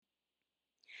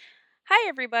Hi,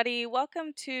 everybody.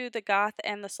 Welcome to the Goth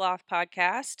and the Sloth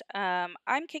podcast.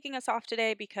 I'm kicking us off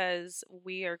today because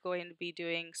we are going to be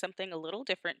doing something a little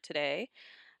different today.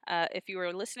 If you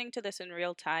are listening to this in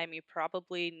real time, you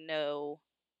probably know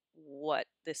what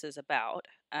this is about.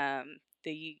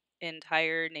 The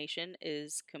entire nation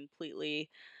is completely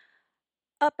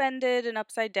upended and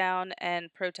upside down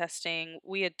and protesting.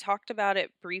 We had talked about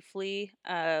it briefly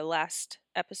last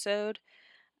episode.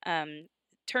 Um,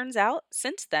 Turns out,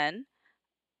 since then,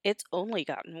 it's only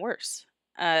gotten worse.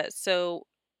 So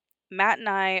Matt and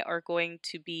I are going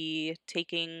to be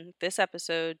taking this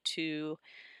episode to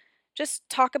just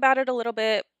talk about it a little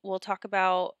bit. We'll talk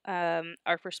about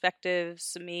our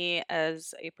perspectives, me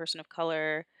as a person of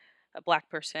color, a black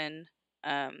person,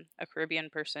 a Caribbean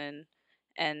person,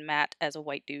 and Matt as a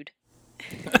white dude.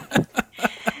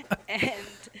 and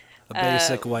A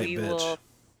basic white we bitch. will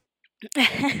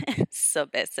so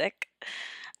basic.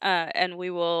 And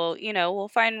we will, we'll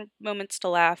find moments to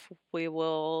laugh. We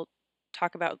will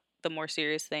talk about the more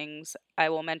serious things. I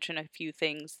will mention a few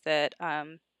things that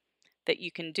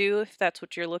you can do if that's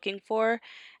what you're looking for.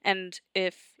 And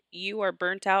if you are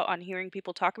burnt out on hearing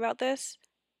people talk about this,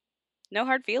 no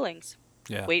hard feelings.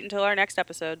 Yeah. Wait until our next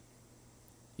episode.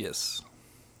 Yes.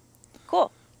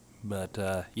 Cool. But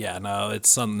yeah, no, it's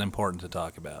something important to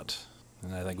talk about.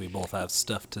 And I think we both have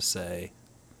stuff to say.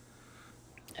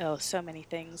 Oh, so many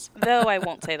things. Though I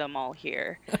won't say them all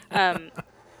here. Um,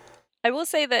 I will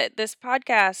say that this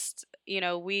podcast,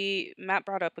 Matt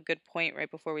brought up a good point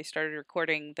right before we started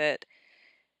recording that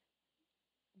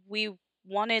we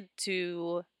wanted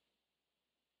to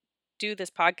do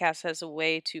this podcast as a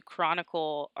way to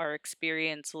chronicle our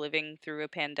experience living through a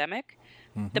pandemic.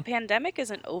 The Hmm. pandemic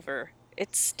isn't over.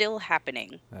 It's still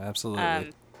happening. Absolutely. Um,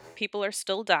 People are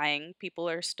still dying. People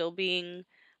are still being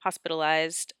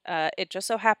hospitalized. It just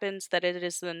so happens that it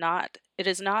is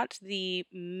not the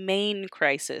main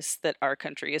crisis that our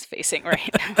country is facing right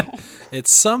now.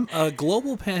 It's a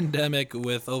global pandemic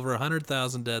with over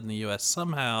 100,000 dead in the U.S.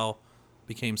 somehow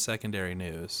became secondary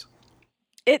news.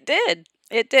 It did.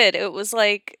 It did. It was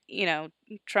like,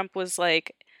 Trump was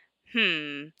like,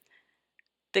 hmm,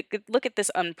 look at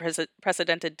this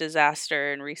unprecedented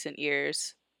disaster in recent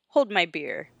years. Hold my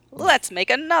beer. Let's make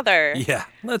another. Yeah,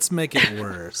 let's make it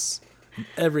worse. In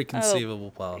every Oh,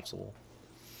 conceivable possible.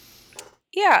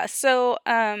 yeah. So,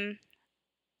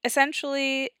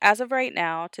 essentially, as of right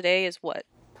now, today is what?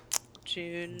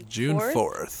 June June 4th?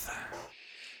 4th.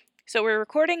 So we're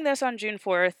recording this on June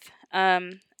 4th.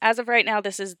 As of right now,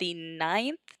 this is the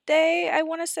ninth day, I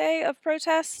want to say, of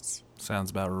protests.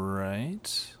 Sounds about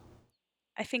right.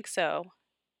 I think so.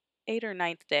 Eighth or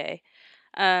ninth day.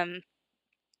 Um,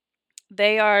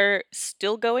 they are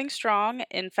still going strong.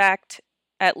 In fact,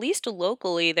 at least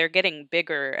locally, they're getting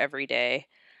bigger every day.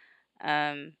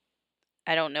 Um,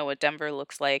 I don't know what Denver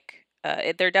looks like.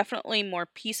 They're definitely more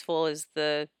peaceful as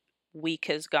the week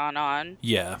has gone on.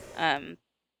 Yeah. Um,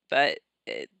 but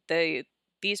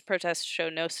these protests show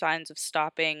no signs of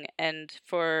stopping. And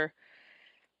for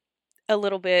a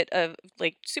little bit of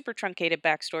like super truncated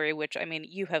backstory, which I mean,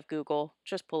 you have Google,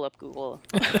 just pull up Google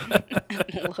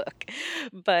and look.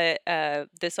 But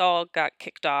this all got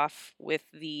kicked off with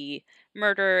the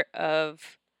murder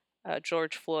of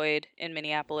George Floyd in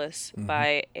Minneapolis Hmm.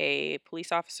 by a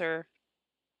police officer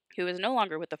who is no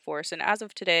longer with the force. And as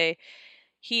of today,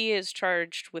 he is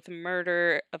charged with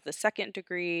murder of the second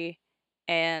degree,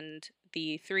 and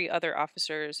the three other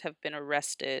officers have been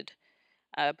arrested.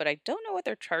 But I don't know what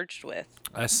they're charged with.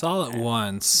 I saw it Uh,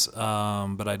 once,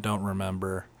 but I don't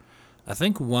remember. I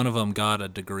think one of them got a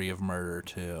degree of murder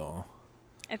too.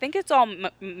 I think it's all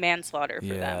manslaughter for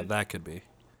Yeah, them. that could be.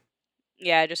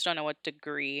 Yeah, I just don't know what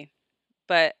degree.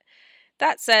 But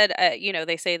that said,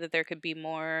 they say that there could be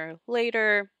more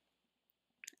later.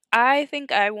 I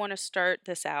think I want to start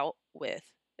this out with,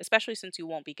 especially since you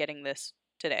won't be getting this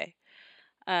today.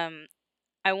 Um,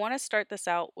 I want to start this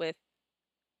out with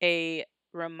a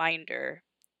reminder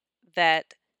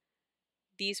that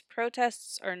these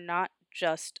protests are not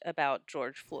just about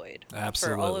George Floyd. For all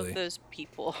of Absolutely. those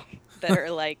people that are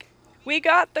like, we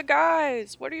got the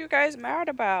guys. What are you guys mad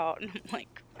about? And I'm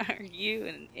like, are you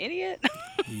an idiot?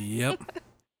 Yep.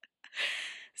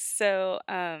 So,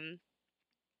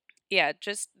 yeah,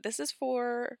 just this is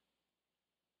for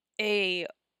a,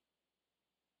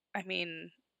 I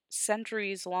mean,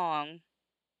 centuries long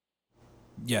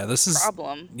Yeah, this is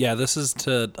problem. this is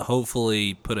to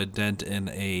hopefully put a dent in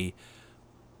a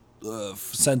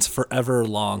since forever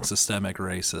long systemic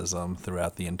racism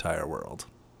throughout the entire world.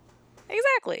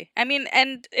 Exactly. I mean,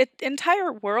 and it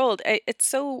entire world,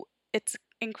 it's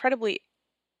incredibly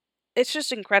it's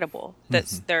just incredible that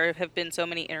Hmm. there have been so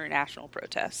many international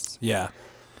protests. Yeah.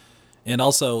 And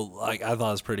also, like, I thought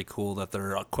it was pretty cool that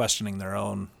they're questioning their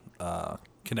own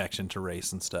connection to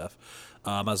race and stuff.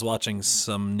 I was watching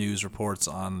some news reports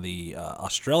on the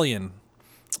Australian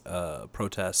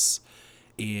protests,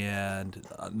 and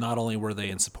not only were they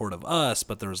in support of us,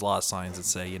 but there was a lot of signs that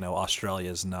say, Australia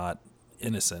is not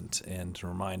innocent, and a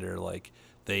reminder, like,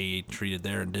 they treated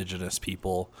their indigenous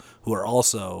people, who are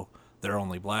also their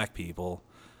only black people,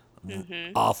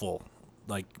 Hmm. awful,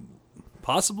 like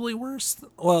possibly worse.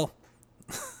 Well,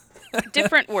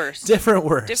 Different worse. different Dif-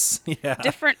 worse. Yeah.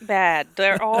 Different bad.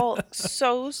 They're all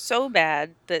so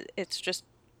bad that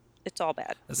it's all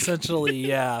bad. Essentially,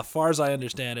 yeah, as far as I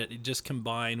understand it, it just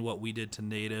combined what we did to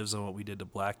natives and what we did to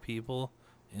black people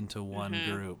into one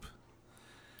Hmm. group.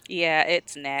 Yeah,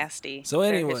 it's nasty. So,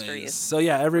 Their history anyways, is so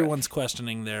yeah, everyone's rough.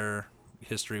 questioning their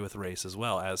history with race as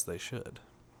well, as they should.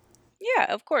 Yeah,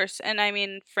 of course. And I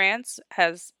mean, France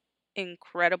has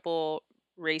incredible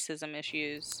racism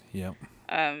issues. Yep.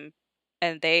 Um,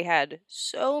 and they had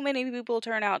so many people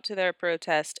turn out to their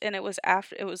protest, and it was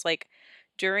like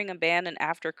during a ban and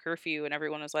after curfew, and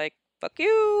everyone was like, "Fuck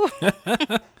you,"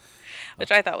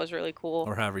 which I thought was really cool.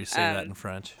 Or however you say that in Um,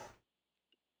 French.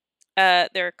 there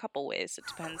are a couple ways. It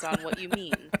depends on what you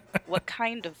mean. What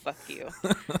kind of fuck you?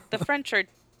 The French are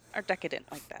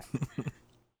decadent like that.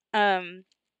 Um,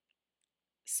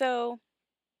 so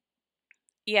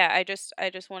yeah, I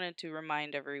just wanted to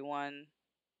remind everyone,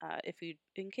 if you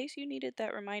in case you needed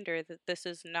that reminder, that this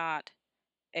is not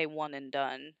a one and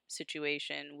done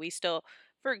situation. We still,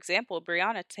 for example,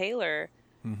 Breonna Taylor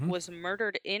Mm-hmm. was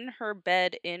murdered in her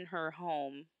bed in her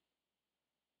home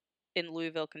in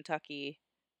Louisville, Kentucky,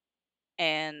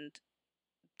 and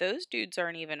those dudes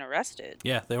aren't even arrested.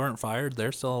 Yeah, they weren't fired.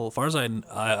 They're still, as far as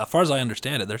I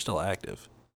understand it, they're still active.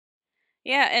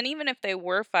 Yeah, and even if they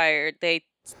were fired, they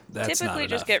That's not typically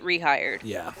just enough. get rehired.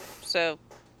 Yeah. So,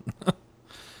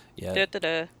 Yeah. da da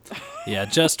da. Yeah.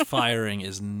 Just firing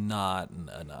is not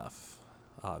enough.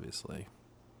 Obviously.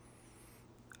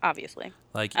 Obviously.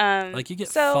 Like you get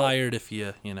So fired if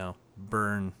you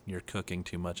burn your cooking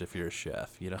too much if you're a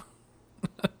chef.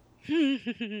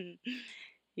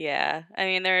 yeah, I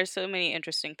mean there are so many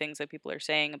interesting things that people are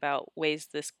saying about ways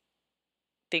this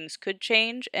things could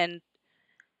change, and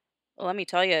let me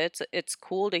tell you, it's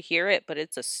cool to hear it, but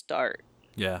it's a start.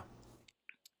 Yeah.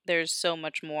 There's so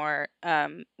much more.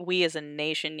 We as a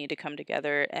nation need to come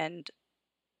together and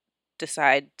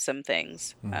decide some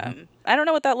things. Hmm. I don't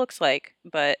know what that looks like,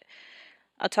 but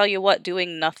I'll tell you what,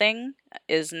 doing nothing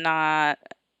is not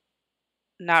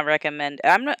recommend.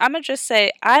 I'm gonna just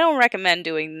say I don't recommend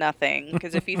doing nothing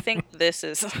because if you think this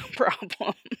is a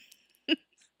problem,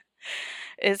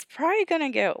 it's probably gonna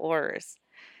get worse.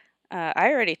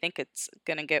 I already think it's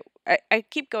gonna get. I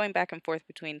keep going back and forth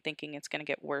between thinking it's gonna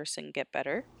get worse and get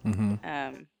better. Hmm.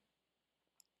 Um,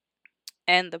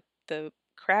 and the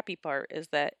crappy part is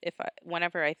that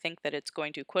whenever I think that it's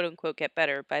going to quote unquote get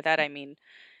better, by that I mean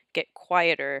get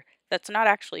quieter. That's not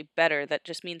actually better. That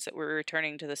just means that we're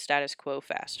returning to the status quo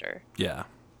faster, Yeah.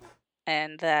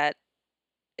 and that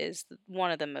is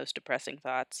one of the most depressing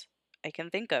thoughts I can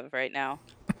think of right now.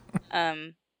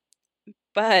 Um,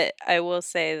 but I will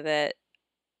say that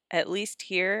at least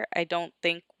here, I don't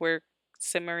think we're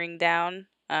simmering down.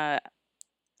 I'll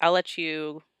let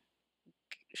you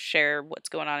share what's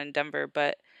going on in Denver,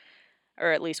 but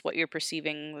or at least what you're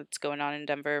perceiving what's going on in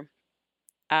Denver.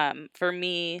 For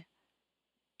me,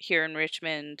 here in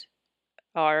Richmond,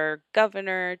 our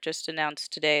governor just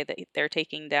announced today that they're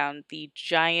taking down the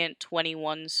giant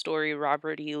 21-story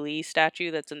Robert E. Lee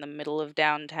statue that's in the middle of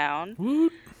downtown.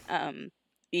 Woot. Um,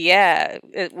 yeah,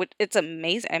 it's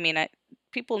amazing. I mean,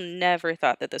 people never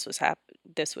thought that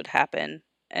this would happen,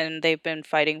 and they've been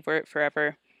fighting for it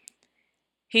forever.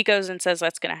 He goes and says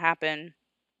that's going to happen.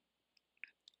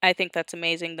 I think that's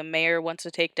amazing. The mayor wants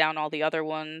to take down all the other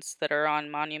ones that are on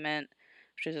Monument,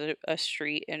 which is a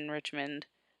street in Richmond.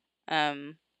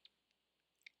 Um,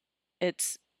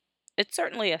 it's it's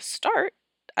certainly a start.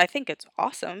 I think it's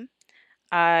awesome.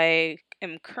 I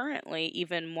am currently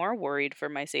even more worried for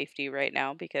my safety right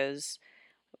now because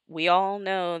we all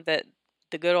know that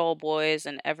the good old boys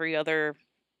and every other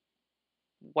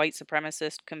white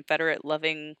supremacist, Confederate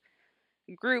loving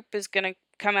group is going to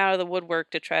come out of the woodwork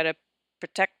to try to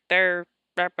protect their.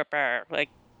 Like,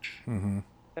 Hmm.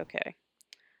 okay.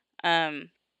 Um,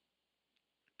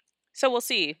 so we'll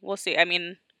see. We'll see. I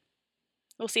mean,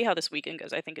 we'll see how this weekend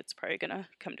goes. I think it's probably going to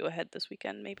come to a head this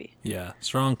weekend, maybe. Yeah.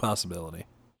 Strong possibility.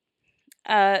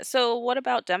 So what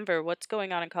about Denver? What's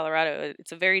going on in Colorado?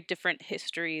 It's a very different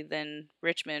history than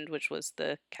Richmond, which was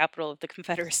the capital of the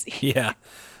Confederacy. Yeah.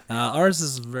 Ours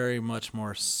is very much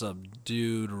more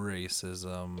subdued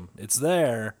racism. It's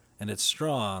there and it's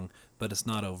strong, but it's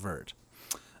not overt,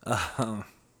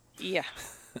 Yeah,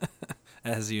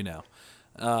 as you know.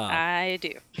 I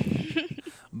do.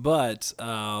 But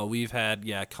we've had,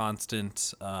 yeah,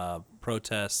 constant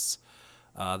protests.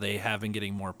 They have been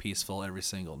getting more peaceful every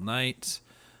single night.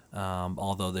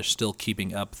 Although they're still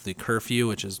keeping up the curfew,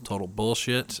 which is total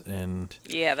bullshit, and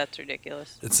Yeah, that's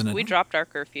ridiculous. it's We dropped our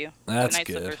curfew. that's Tonight's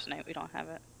the good. first night we don't have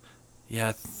it. Yeah,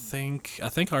 I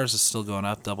think ours is still going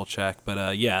up. Double check,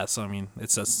 but yeah. So I mean,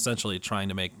 it's essentially trying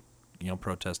to make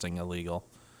protesting illegal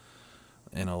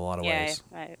in a lot of Yeah,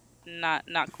 ways.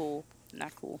 not cool.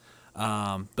 Not cool.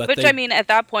 But Which I they, mean, at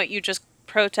that point, you just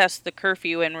protest the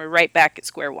curfew, and we're right back at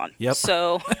square one. yep,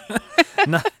 So,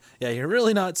 not, yeah, you're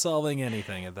really not solving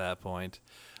anything at that point.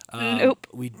 nope.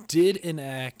 We did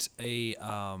enact a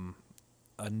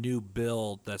new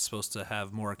bill that's supposed to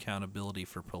have more accountability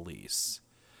for police,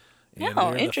 and No,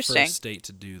 we're the first interesting. state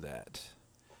to do that.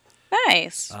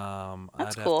 Nice. That's I'd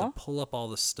have to cool. pull up all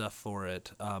the stuff for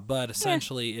it, but Eh.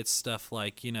 essentially, it's stuff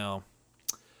like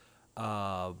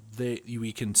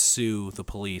we can sue the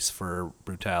police for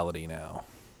brutality now.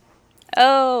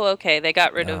 Oh, okay. They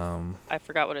got rid of. I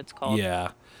forgot what it's called,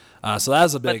 Yeah, so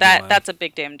that's a but big one. that's a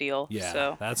big damn deal. Yeah,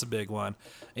 So that's a big one,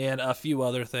 and a few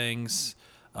other things.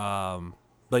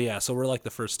 But yeah, so we're like the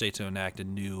first state to enact a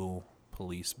new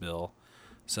police bill,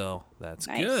 so that's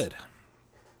nice. good.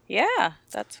 Yeah,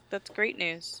 that's great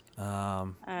news.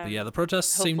 But yeah, the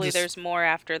protests seem Hopefully, to. there's more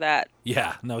after that.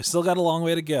 Yeah, no, we still got a long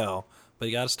way to go, but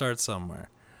you got to start somewhere.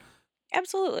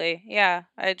 Absolutely. Yeah.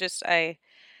 I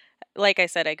like I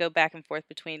said, I go back and forth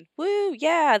between, woo,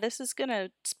 yeah, this is gonna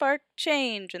spark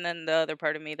change, and then the other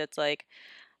part of me that's like,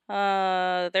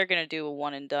 they're gonna do a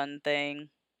one and done thing.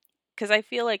 Because I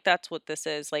feel like that's what this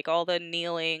is. Like all the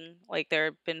kneeling, like there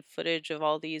have been footage of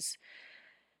all these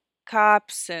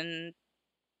cops and,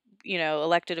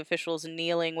 elected officials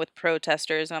kneeling with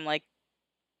protesters. And I'm like,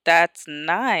 that's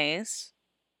nice,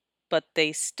 but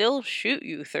they still shoot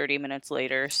you 30 minutes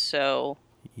later. So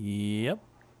Yep.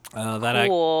 That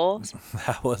cool.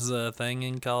 that was a thing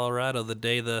in Colorado. The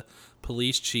day the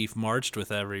police chief marched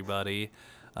with everybody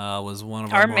was one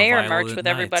of our Our more mayor marched violent with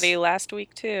everybody nights. last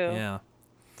week, too. Yeah,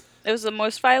 It was the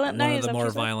most violent one night, of is the that what you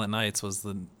more said? violent nights was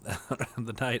the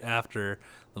the night after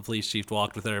the police chief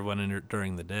walked with everyone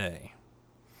during the day.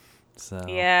 So,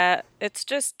 Yeah, it's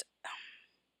just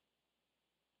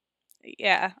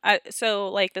yeah. So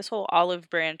like this whole olive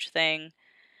branch thing,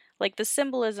 like the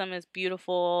symbolism is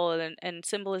beautiful and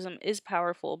symbolism is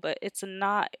powerful, but it's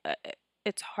not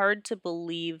it's hard to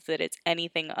believe that it's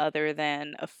anything other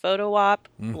than a photo op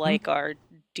mm-hmm. like our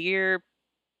dear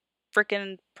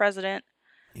frickin' president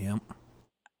Yep.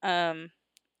 um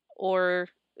or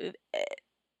uh,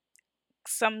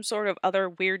 some sort of other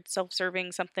weird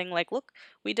self-serving something like, look,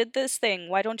 we did this thing,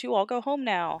 why don't you all go home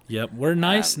now? Yep. We're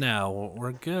nice um now.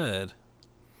 We're good.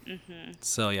 mhm.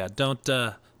 So yeah,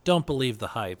 don't believe the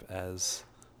hype, as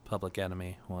Public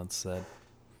Enemy once said.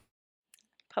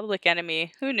 Public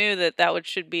Enemy. Who knew that that would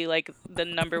should be like the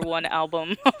number one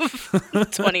album of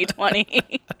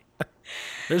 2020?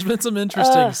 There's been some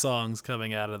interesting uh, songs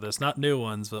coming out of this, not new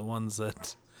ones, but ones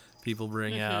that people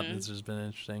bring out. mhm. It's just been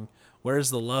interesting.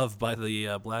 Where's the Love by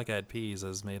the Black Eyed Peas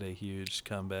has made a huge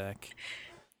comeback.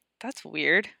 That's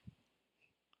weird.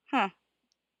 Huh.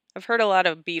 I've heard a lot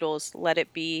of Beatles Let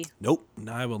It Be. Nope,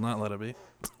 no, I will not let it be.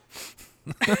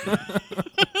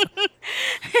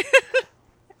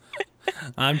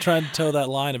 I'm trying to toe that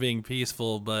line of being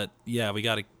peaceful, but yeah,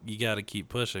 you gotta keep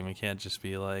pushing. We can't just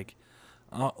be like,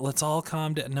 oh, let's all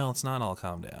calm down. No, it's not all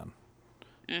calm down.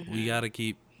 We Mhm. gotta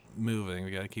keep moving.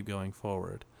 We gotta keep going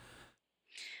forward.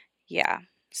 Yeah.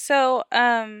 So,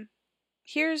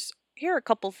 here are a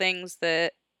couple things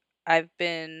that I've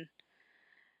been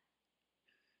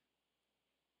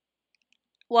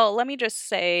well, let me just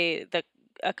say the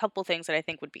a couple things that I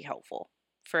think would be helpful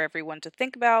for everyone to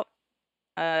think about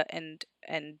and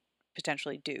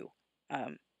potentially do.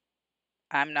 Um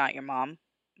I'm not your mom.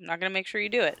 I'm not going to make sure you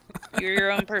do it. You're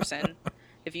your own person.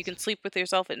 If you can sleep with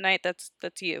yourself at night, that's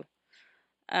you.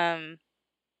 Um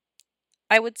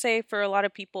I would say for a lot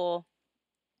of people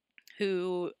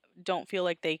who don't feel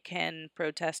like they can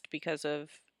protest because of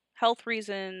health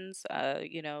reasons,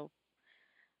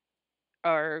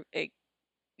 or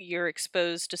you're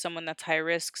exposed to someone that's high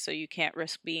risk so you can't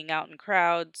risk being out in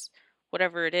crowds,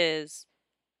 whatever it is.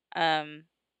 Um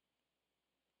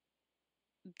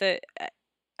the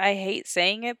I hate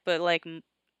saying it, but like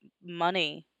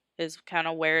money is kind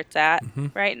of where it's at Mm-hmm.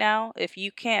 right now. If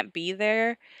you can't be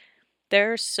there,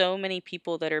 there are so many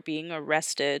people that are being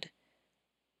arrested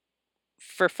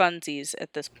for funsies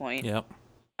at this point. Yep.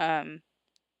 Um,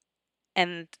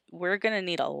 and we're gonna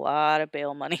need a lot of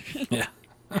bail money Yeah.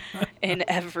 in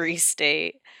every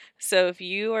state. So if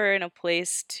you are in a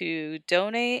place to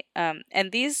donate,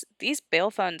 and these bail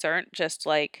funds aren't just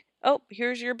like, oh,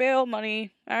 here's your bail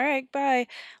money. All right, bye.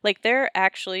 Like they're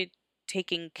actually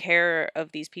taking care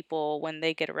of these people when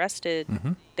they get arrested.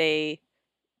 Mm-hmm. They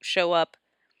show up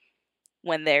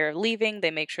when they're leaving,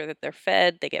 they make sure that they're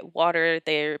fed, they get water,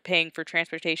 they're paying for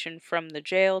transportation from the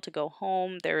jail to go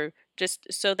home. They're just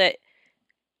so that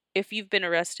if you've been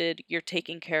arrested, you're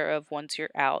taken care of once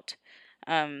you're out.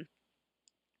 Um,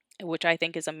 which I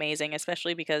think is amazing,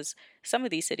 especially because some of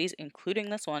these cities,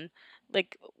 including this one,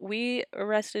 like we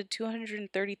arrested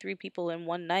 233 people in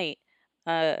one night.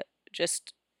 Uh,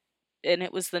 just and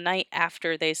it was the night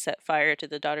after they set fire to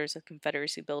the Daughters of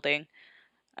Confederacy building,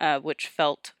 which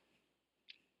felt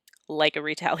like a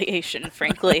retaliation,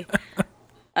 frankly.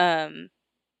 Um,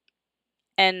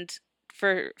 and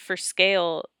for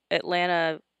scale,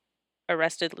 Atlanta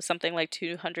arrested something like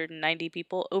 290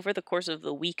 people over the course of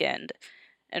the weekend,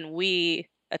 and we,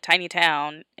 a tiny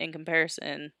town in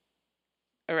comparison,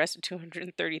 arrested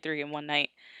 233 in one night.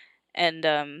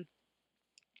 And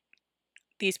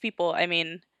these people, I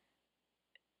mean,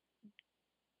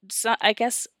 I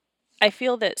guess I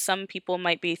feel that some people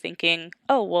might be thinking,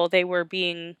 oh, well, they were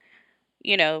being,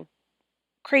 you know,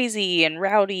 crazy and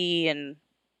rowdy and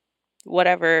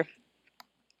whatever.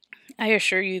 I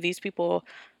assure you, these people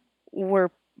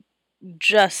were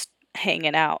just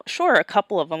hanging out. Sure, a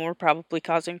couple of them were probably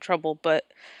causing trouble, but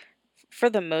for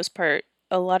the most part,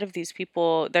 a lot of these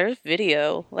people, there's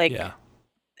video, Yeah. like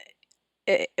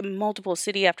multiple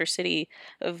city after city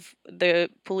of the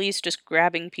police just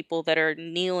grabbing people that are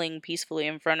kneeling peacefully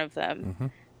in front of them. Mm-hmm.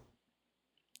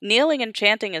 Kneeling and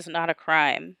chanting is not a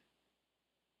crime,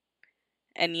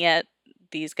 and yet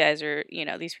these guys are,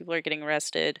 these people are getting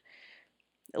arrested,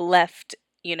 left,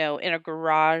 in a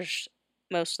garage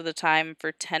most of the time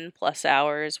for 10 plus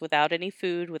hours without any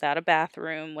food, without a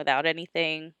bathroom, without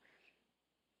anything.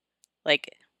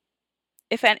 Like,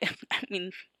 if any, I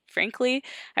mean, frankly,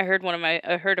 I heard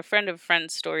a friend of a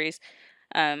friend's stories,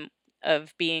 um,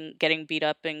 of getting beat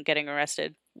up and getting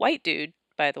arrested. White dude,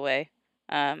 by the way,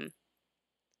 um,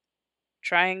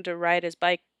 trying to ride his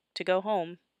bike to go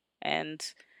home, and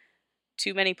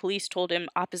too many police told him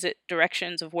opposite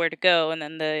directions of where to go, and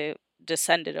then they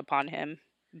descended upon him,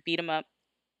 beat him up,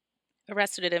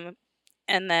 arrested him,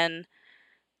 and then,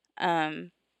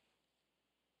 um,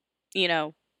 you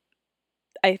know,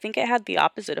 I think it had the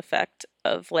opposite effect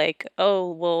of like,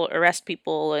 oh, we'll arrest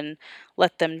people and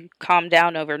let them calm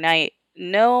down overnight.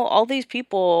 No, all these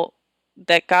people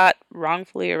that got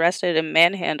wrongfully arrested and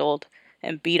manhandled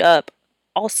and beat up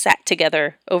all sat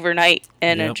together overnight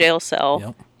in a Yep. jail cell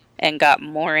Yep. and got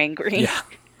more angry. Yeah.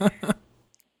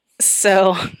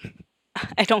 So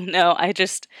I don't know.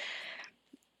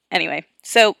 Anyway,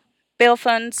 so bail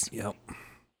funds, Yep.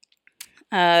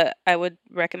 I would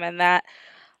recommend that.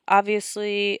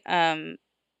 Obviously,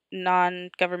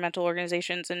 non-governmental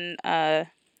organizations and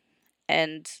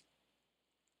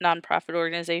nonprofit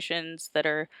organizations that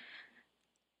are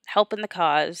helping the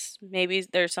cause. Maybe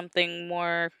there's something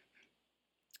more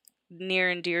near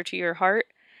and dear to your heart.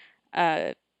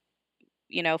 Uh,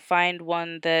 find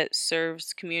one that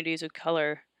serves communities of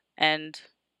color and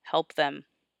help them.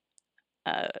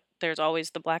 Uh, there's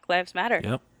always the Black Lives Matter.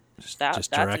 Yep. Just That's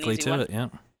an directly easy to one. it. Yeah.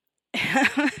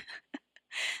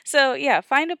 So yeah,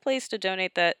 find a place to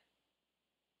donate that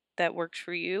works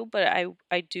for you. But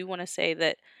I do want to say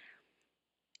that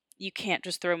you can't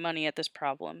just throw money at this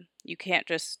problem. You can't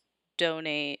just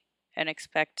donate and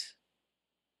expect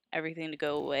everything to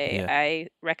go away. Yeah. I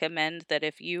recommend that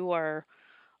if you are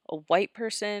a white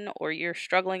person or you're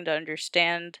struggling to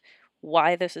understand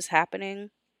why this is happening,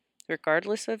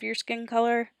 regardless of your skin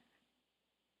color,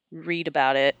 read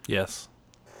about it. Yes.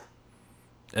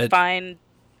 Ed- Find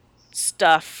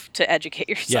stuff to educate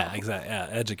yeah. yourself. Exactly. Yeah.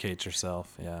 Educate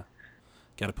yourself. Yeah.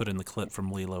 Got to put in the clip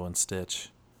from Lilo and Stitch.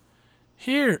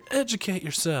 Here, educate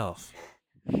yourself.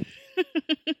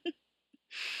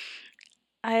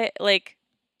 I like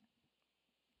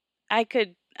I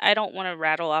don't want to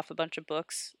rattle off a bunch of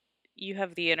books. You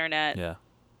have the internet. Yeah.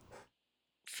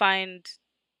 Find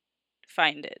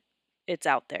find it. It's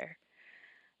out there.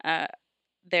 Uh,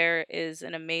 there is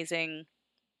an amazing.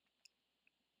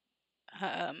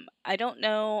 I don't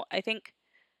know. I think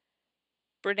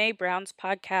Brene Brown's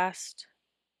podcast.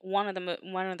 One of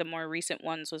the more recent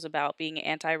ones was about being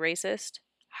anti-racist.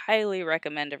 highly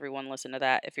recommend everyone listen to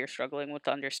that if you're struggling with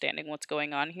understanding what's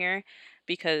going on here,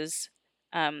 because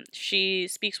she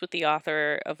speaks with the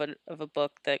author of a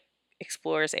book that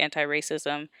explores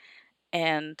anti-racism,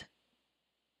 and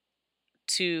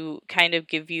to kind of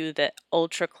give you the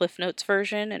ultra Cliff Notes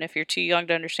version. And if you're too young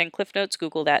to understand Cliff Notes,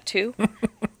 Google that too.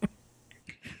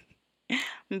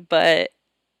 But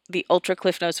the ultra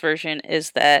Cliff Notes version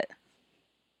is that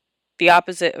the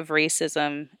opposite of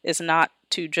racism is not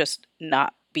to just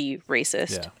not be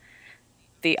racist. Yeah.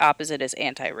 The opposite is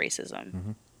anti-racism.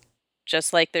 Hmm.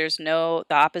 Just like the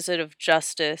opposite of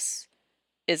justice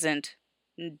isn't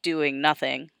doing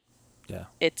nothing. Yeah.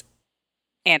 It's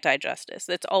anti-justice.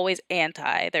 It's always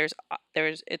anti.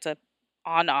 It's a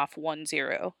on-off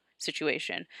 1-0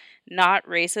 situation. Not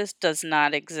racist does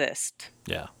not exist.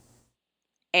 Yeah.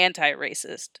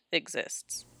 Anti-racist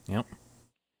exists. Yep.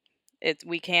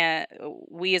 We can't,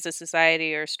 we as a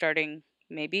society are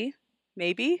maybe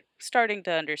starting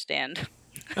to understand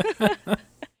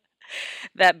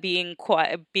that being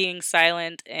quiet, being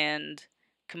silent and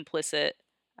complicit,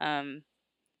 um,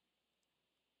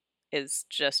 is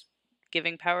just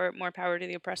giving more power to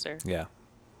the oppressor. Yeah.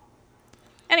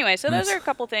 Anyway, so those Nice. are a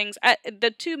couple things.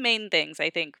 The two main things, I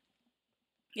think: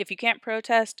 if you can't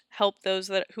protest, help those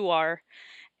who are,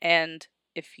 and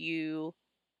if you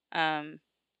um,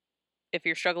 if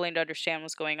you're struggling to understand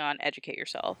what's going on, educate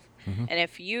yourself. Hmm. And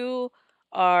if you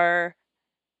are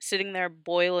sitting there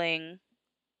boiling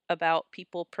about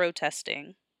people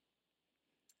protesting,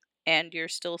 and you're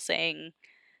still saying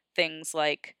things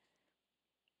like,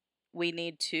 we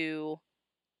need to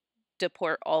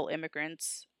deport all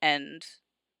immigrants and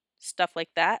stuff like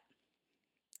that,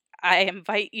 I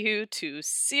invite you to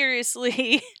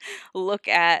seriously look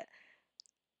at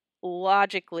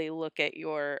logically look at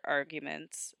your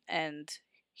arguments and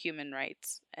human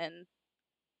rights, and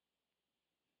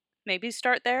maybe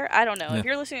start there. I don't know. Yeah. If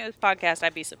you're listening to this podcast,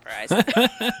 I'd be surprised.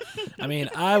 I mean,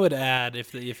 I would add,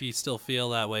 if you still feel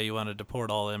that way, you want to deport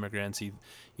all immigrants, you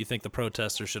think the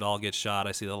protesters should all get shot.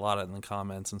 I see a lot of it in the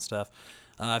comments and stuff.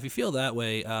 If you feel that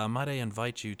way, might I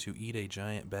invite you to eat a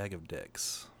giant bag of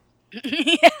dicks?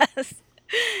 Yes.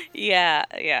 Yeah,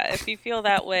 yeah. If you feel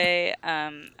that way,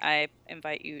 I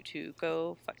invite you to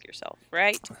go fuck yourself,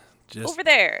 right? Just Over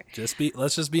there.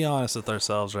 let's just be honest with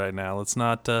ourselves right now. Let's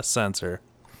not censor.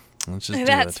 Let's just do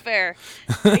That's it. fair.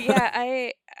 Yeah,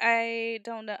 I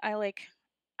don't know.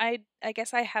 I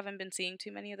guess I haven't been seeing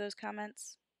too many of those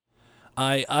comments.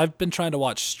 I've been trying to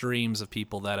watch streams of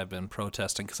people that have been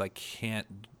protesting because I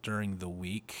can't during the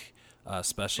week,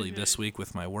 especially this Mhm. week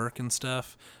with my work and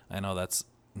stuff. I know that's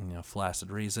flaccid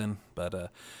reason,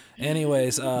 but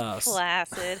anyways,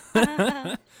 Flaccid.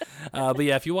 but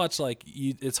yeah, if you watch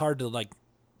it's hard to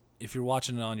if you're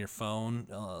watching it on your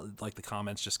phone, like the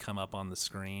comments just come up on the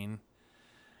screen,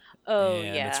 Oh, and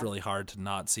it's yeah. really hard to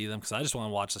not see them because I just want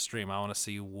to watch the stream. I want to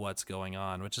see what's going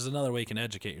on, which is another way you can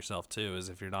educate yourself too. Is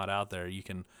if you're not out there, you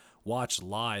can watch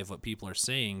live what people are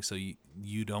saying, so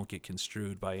you don't get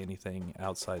construed by anything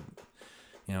outside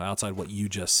outside what you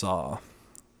just saw.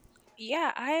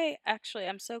 Yeah,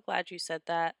 I'm so glad you said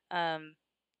that.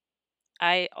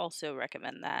 I also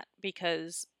recommend that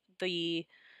because the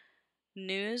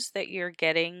news that you're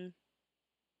getting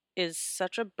is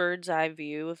such a bird's eye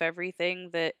view of everything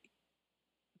that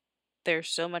there's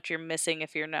so much you're missing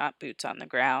if you're not boots on the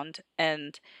ground.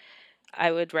 And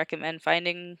I would recommend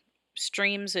finding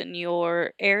streams in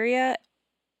your area,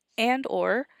 and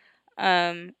or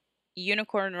um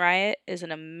Unicorn Riot is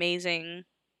an amazing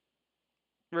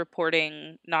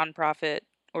reporting nonprofit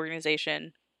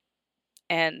organization,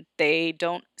 and they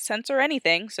don't censor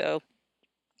anything. So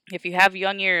if you have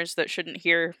young ears that shouldn't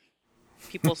hear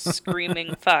people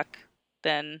screaming fuck,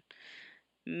 then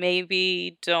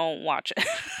maybe don't watch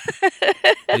But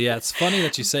it. yeah, it's funny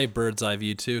that you say bird's eye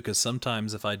view too, because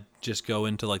sometimes if I just go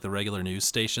into the regular news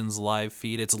station's live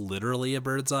feed, it's literally a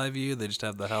bird's eye view. They just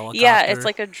have the Yeah, it's helicopter,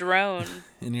 like a drone.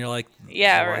 and you're like,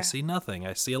 Yeah, well, I see nothing.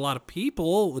 I see a lot of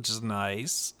people, which is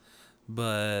nice,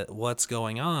 but what's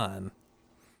going on?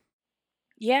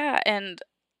 yeah, and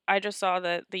I just saw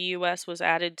that the US was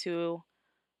added to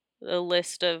the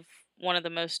list of one of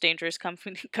the most dangerous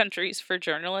countries for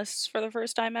journalists for the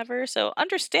first time ever. So,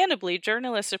 understandably,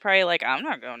 journalists are probably like, I'm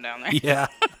not going down there Yeah.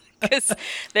 because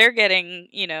they're getting,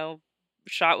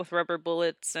 shot with rubber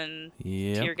bullets and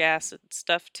Yep. tear gas and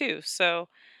stuff too. So,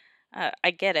 I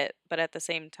get it, but at the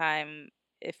same time,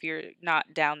 if you're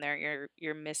not down there,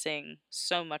 you're missing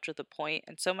so much of the point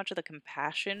and so much of the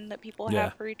compassion that people Yeah.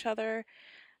 have for each other.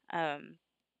 Um,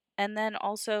 and then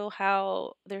also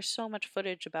how there's so much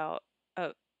footage about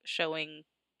showing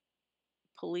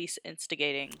police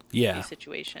instigating Yeah. these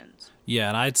situations. Yeah,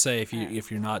 and I'd say Um,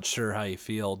 if you're not sure how you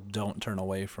feel, don't turn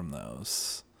away from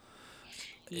those.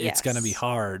 It's going to be yes.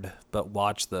 hard, but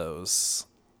watch those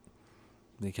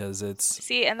because it's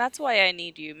See, and that's why I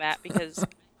need you, Matt, because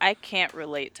I can't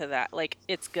relate to that. Like,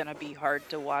 it's gonna be hard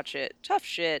to watch it. Tough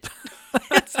shit.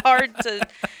 It's hard to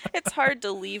it's hard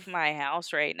to leave my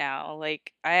house right now.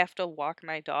 Like, I have to walk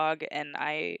my dog, and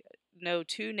I know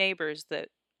two neighbors that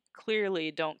clearly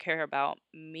don't care about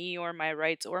me or my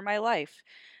rights or my life.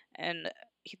 And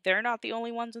they're not the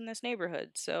only ones in this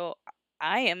neighborhood. So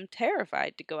I am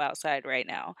terrified to go outside right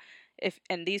now. If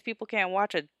and these people can't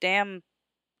watch a damn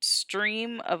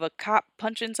stream of a cop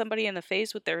punching somebody in the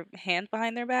face with their hand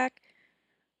behind their back.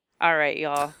 All right,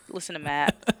 y'all, listen to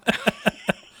Matt.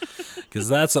 because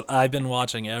that's what I've been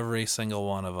watching every single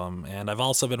one of them, and I've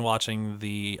also been watching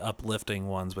the uplifting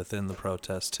ones within the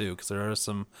protest too, because there are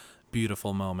some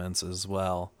beautiful moments as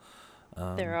well.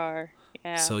 There are,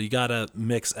 yeah. So you gotta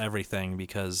mix everything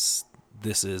because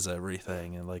this is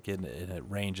everything, and like it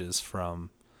ranges from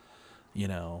you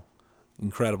know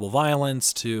incredible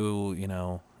violence to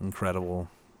incredible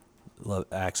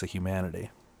acts of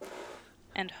humanity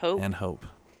And hope. and hope.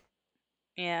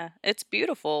 Yeah, it's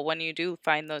beautiful when you do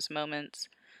find those moments.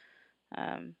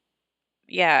 Um,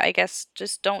 yeah, I guess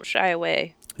just don't shy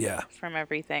away Yeah, from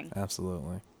everything.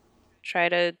 absolutely. Try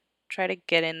to try to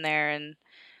get in there and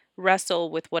wrestle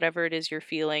with whatever it is you're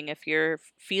feeling. If you're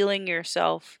feeling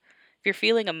yourself, if you're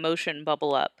feeling emotion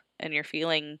bubble up and you're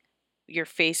feeling your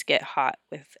face get hot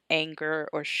with anger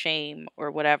or shame or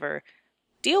whatever,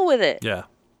 deal with it, Yeah.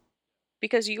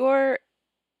 because your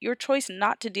choice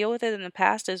not to deal with it in the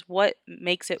past is what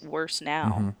makes it worse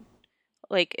now. Mm-hmm.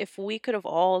 Like, if we could have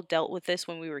all dealt with this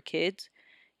when we were kids,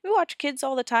 we watch kids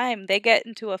all the time. They get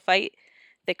into a fight,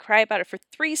 they cry about it for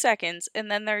 3 seconds, and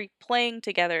then they're playing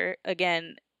together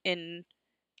again in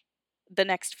the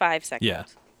next 5 Yeah.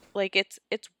 seconds. Like, it's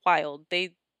wild.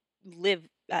 They live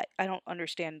I don't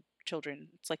understand children.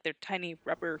 It's like they're tiny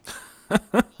rubber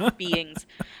beings.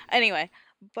 Anyway,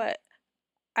 but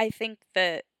I think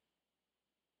that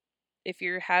if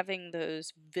you're having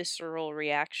those visceral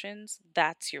reactions,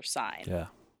 that's your sign Yeah.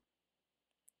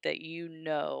 that you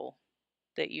know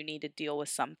that you need to deal with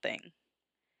something,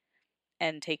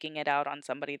 and taking it out on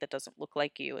somebody that doesn't look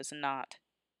like you is not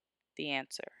the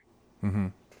answer. Mm-hmm.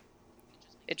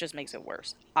 It just makes it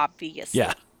worse. Yeah. Obviously.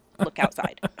 Look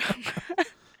outside.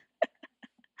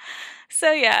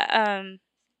 So yeah,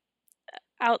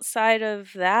 outside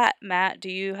of that, Matt, do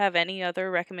you have any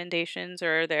other recommendations,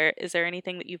 or is there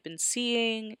anything that you've been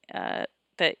seeing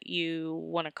that you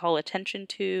want to call attention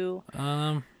to?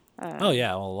 Um. Oh Um,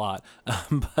 yeah, well, a lot.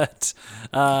 But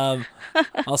um,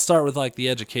 I'll start with like the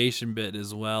education bit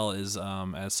as well. Is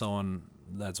as someone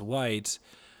that's white,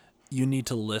 you need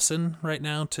to listen right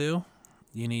now too.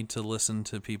 You need to listen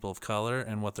to people of color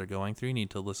and what they're going through. You need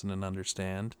to listen and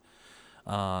understand.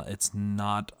 It's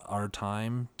not our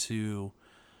time to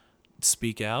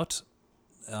speak out,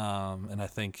 and I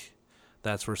think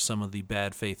that's where some of the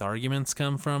bad faith arguments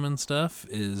come from and stuff.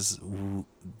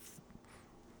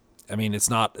 I mean, it's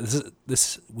not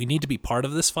this. We need to be part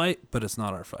of this fight, but it's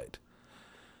not our fight.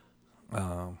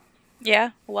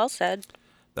 yeah, well said.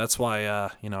 That's why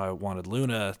I wanted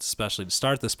Luna especially to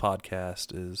start this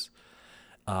podcast. Is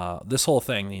this whole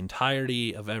thing, the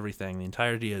entirety of everything, the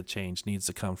entirety of change needs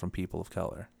to come from people of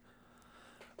color.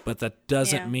 But that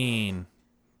doesn't Yeah. mean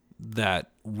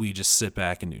that we just sit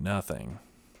back and do nothing.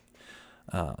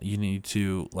 You need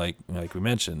to, like we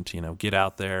mentioned, get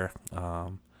out there,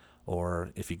 or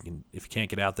if you can't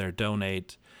get out there,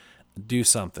 donate, do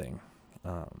something,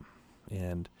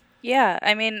 and Yeah,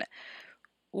 I mean,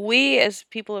 we as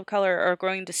people of color are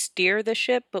going to steer the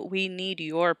ship, but we need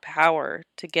your power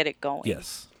to get it going.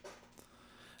 yes,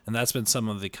 and that's been some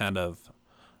of the kind of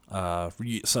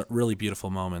some really beautiful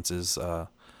moments is a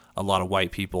lot of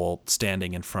white people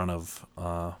standing in front of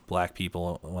black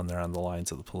people when they're on the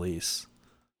lines of the police.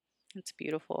 It's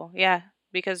beautiful. Yeah,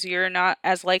 because you're not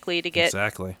as likely to get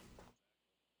Exactly.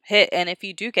 hit, and if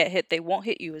you do get hit, they won't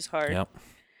hit you as hard. Yep.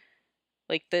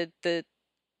 Like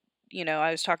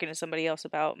I was talking to somebody else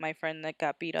about my friend that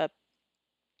got beat up.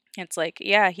 It's like,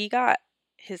 yeah, he got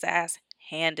his ass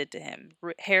handed to him,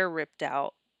 hair ripped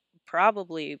out,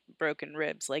 probably broken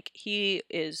ribs. Like, he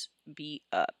is beat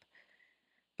up.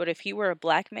 But if he were a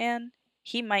black man,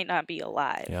 he might not be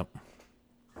alive. Yep.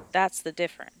 That's the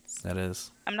difference. That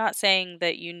is. I'm not saying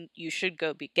that you should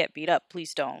get beat up.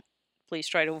 Please don't. Please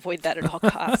try to avoid that at all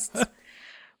costs.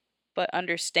 But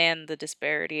understand the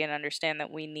disparity and understand that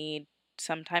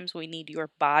sometimes we need your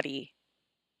body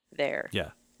there. Yeah.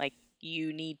 Like,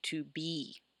 you need to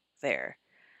be there.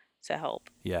 to help.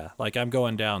 Yeah, like I'm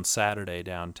going down Saturday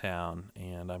downtown,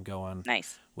 and I'm going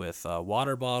Nice. with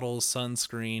water bottles,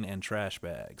 sunscreen, and trash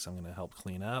bags. I'm going to help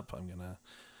clean up. I'm going to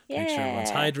make sure everyone's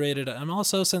Yeah. hydrated. I'm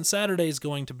also, since Saturday is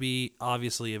going to be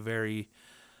obviously a very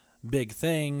big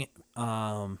thing,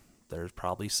 there's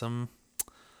probably some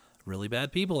really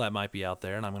bad people that might be out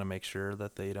there, and I'm going to make sure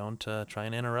that they don't try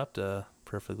and interrupt a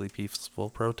perfectly peaceful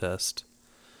protest.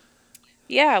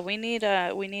 Yeah, we need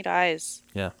eyes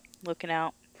Yeah. looking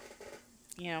out,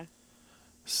 you know.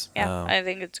 Yeah, So, I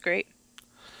think it's great.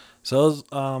 those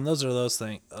are those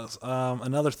things.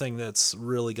 Another thing that's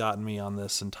really gotten me on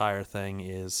this entire thing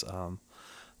is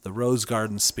the Rose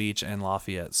Garden speech in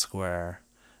Lafayette Square.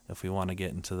 If we want to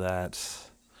get into that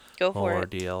Go whole for it.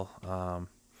 ordeal,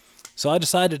 so I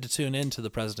decided to tune into the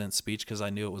president's speech because I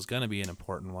knew it was going to be an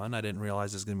important one. I didn't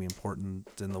realize it was going to be important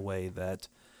in the way that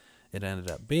it ended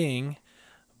up being,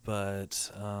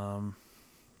 but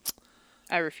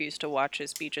I refuse to watch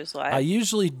his speeches I live.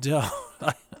 usually don't.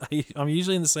 I'm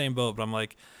usually in the same boat, but I'm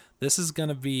like, this is going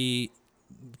to be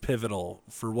pivotal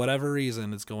for whatever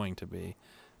reason it's going to be.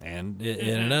 And it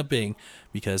ended Mhm. up being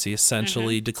because he Mhm.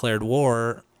 essentially declared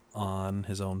war on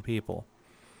his own people.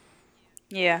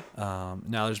 Yeah.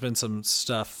 Now, there's been some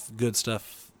good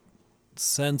stuff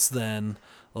since then,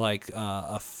 like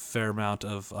a fair amount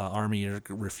of army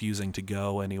refusing to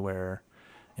go anywhere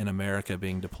in America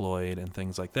being deployed and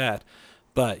things like that.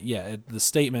 But yeah, the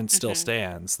statement still Mhm.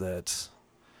 stands that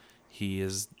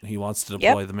he wants to Yep.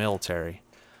 deploy the military.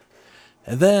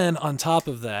 And then on top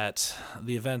of that,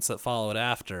 the events that followed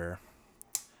after,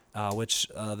 which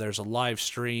there's a live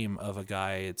stream of a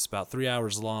guy. It's about 3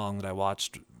 hours long that I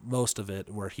watched most of it,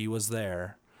 where he was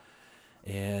there.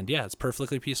 And yeah, it's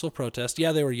perfectly peaceful protest.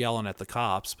 Yeah, they were yelling at the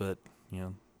cops, but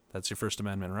that's your First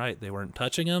Amendment right. They weren't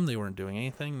touching them. They weren't doing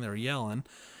anything. They were yelling.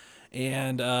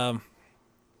 And out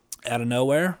of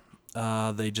nowhere,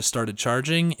 they just started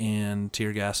charging, and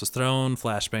tear gas was thrown,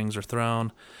 flashbangs are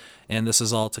thrown, and this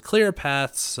is all to clear a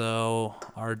path so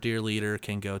our dear leader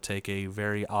can go take a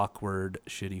very awkward,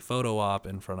 shitty photo op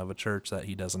in front of a church that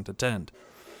he doesn't attend.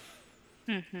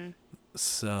 Mhm.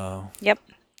 So, Yep.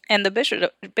 And the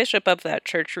bishop of that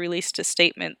church released a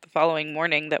statement the following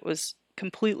morning that was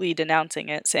completely denouncing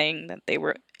it, saying that they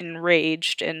were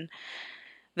enraged and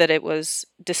that it was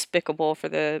despicable for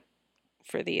the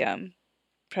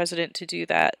president to do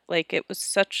that. Like it was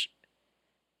such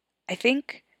I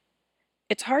think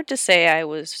it's hard to say I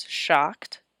was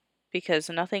shocked because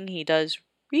nothing he does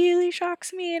really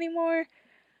shocks me anymore,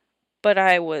 but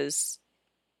I was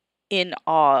in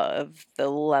awe of the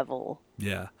level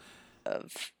yeah.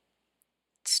 of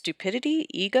stupidity,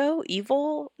 ego,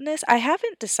 evilness. I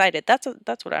haven't decided. That's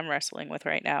what I'm wrestling with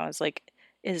right now. Is like,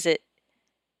 is it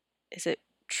is it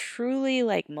truly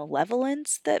like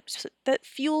malevolence that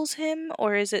fuels him,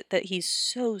 or is it that he's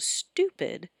so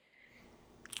stupid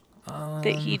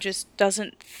that he just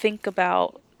doesn't think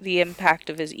about the impact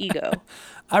of his ego?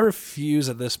 I refuse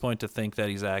at this point to think that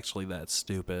he's actually that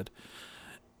stupid.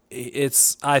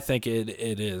 I think it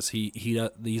is.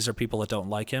 These are people that don't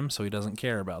like him, so he doesn't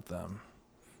care about them.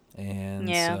 And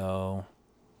Yeah. so,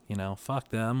 fuck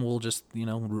them. We'll just,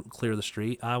 clear the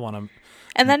street. I want And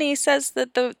to. then he says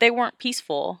that they weren't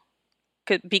peaceful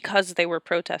because they were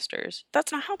protesters.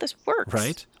 That's not how this works.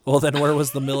 Right? Well, then where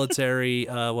was the military?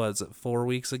 Was it 4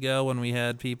 weeks ago when we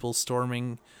had people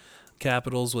storming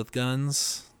capitals with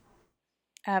guns?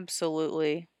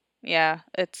 Absolutely. Yeah,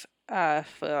 it's And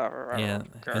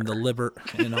the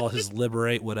and all his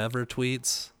liberate whatever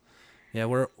tweets. Yeah,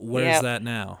 where's Yep. that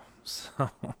now? So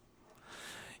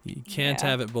you can't Yeah.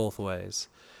 have it both ways.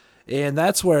 And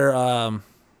that's where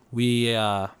we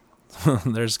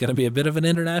there's going to be a bit of an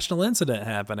international incident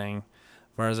happening,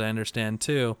 as far as I understand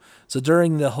too. So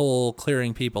during the whole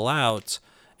clearing people out,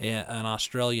 an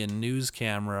Australian news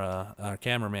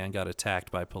cameraman got attacked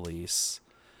by police,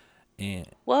 and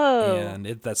Whoa.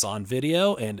 that's on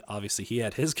video, and obviously he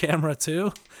had his camera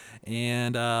too.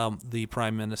 And the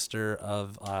Prime Minister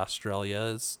of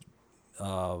Australia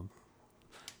uh,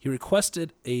 he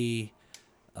requested a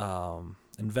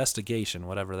investigation,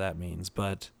 whatever that means.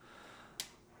 But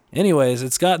anyways,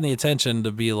 it's gotten the attention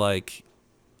to be like,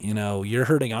 you're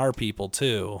hurting our people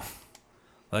too.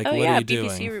 Like, Oh what are yeah, you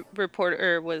BBC doing?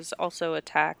 reporter was also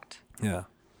attacked. Yeah.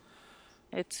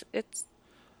 It's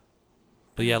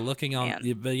But yeah,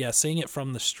 man. seeing it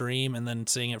from the stream and then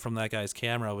seeing it from that guy's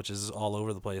camera, which is all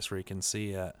over the place where you can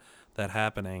see that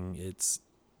happening, it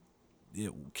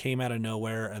came out of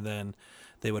nowhere, and then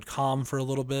they would calm for a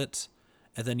little bit,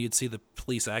 and then you'd see the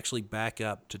police actually back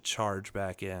up to charge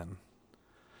back in.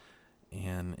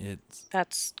 And it's,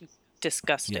 That's yeah.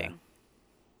 disgusting.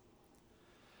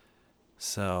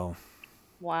 So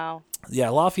Wow. yeah,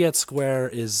 Lafayette Square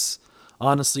is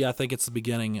honestly, I think it's the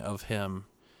beginning of him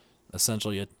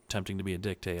essentially attempting to be a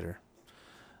dictator.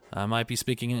 I might be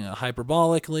speaking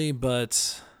hyperbolically,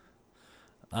 but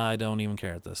I don't even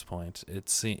care at this point.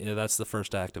 That's the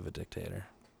first act of a dictator.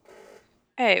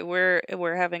 Hey, we're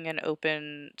having an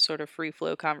open sort of free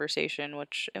flow conversation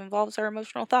which involves our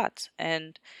emotional thoughts,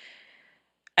 and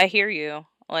I hear you.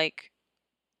 Like,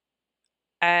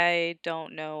 I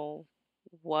don't know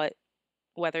what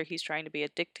whether he's trying to be a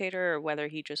dictator or whether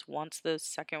he just wants the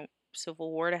second civil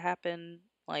war to happen.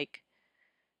 Like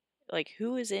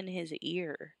who is in his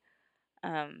ear?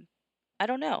 Um I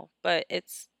don't know, but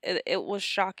it was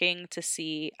shocking to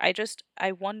see.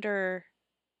 I wonder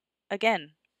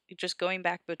again, just going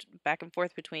back and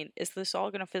forth between, is this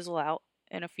all going to fizzle out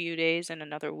in a few days, in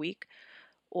another week,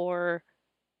 or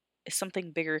is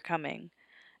something bigger coming?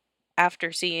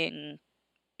 After seeing,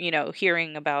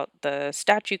 hearing about the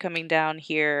statue coming down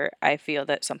here, I feel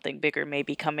that something bigger may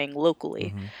be coming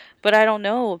locally. Mm-hmm. But I don't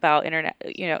know about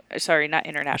sorry, not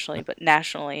internationally, but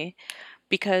nationally,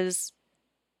 because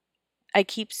I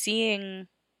keep seeing,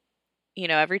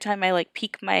 every time I like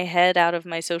peek my head out of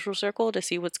my social circle to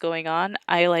see what's going on,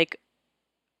 I like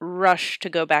rush to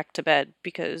go back to bed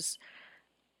because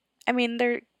I mean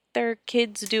they're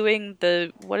kids doing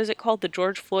the, what is it called, the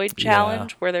George Floyd Yeah,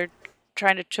 challenge, where they're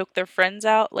trying to choke their friends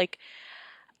out. Like,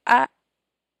 I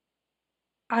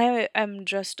I am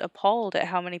just appalled at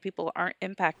how many people aren't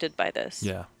impacted by this,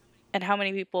 yeah. and how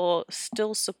many people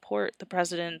still support the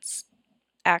president's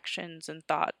actions and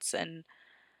thoughts. And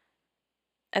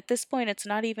at this point, it's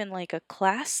not even like a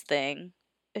class thing,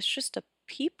 it's just a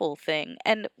people thing.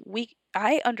 And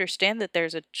I understand that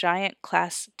there's a giant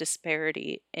class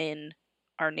disparity in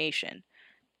our nation.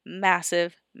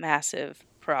 Massive, massive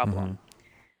Mm-hmm. problem.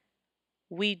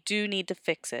 We do need to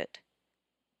fix it,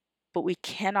 but we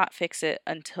cannot fix it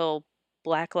until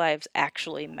Black lives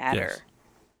actually Yes, matter.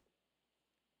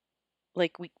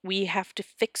 Like, we have to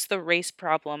fix the race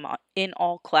problem in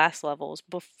all class levels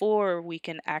before we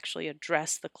can actually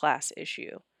address the class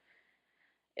issue.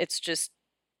 It's just,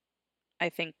 I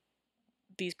think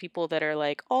these people that are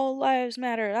like, all lives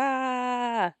matter,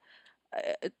 uh,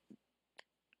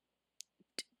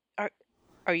 are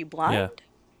are you yeah. blind?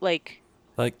 Like,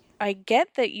 Like, I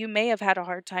get that you may have had a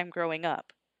hard time growing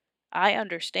up. I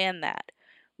understand that.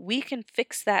 We can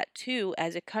fix that too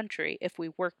as a country if we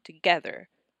work together.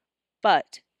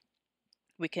 But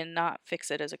we cannot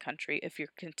fix it as a country if you're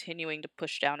continuing to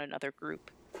push down another group.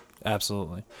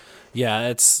 absolutely. Yeah,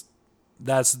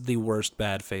 that's the worst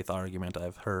bad faith argument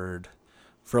I've heard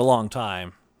for a long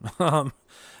time. um,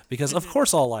 because of Hmm.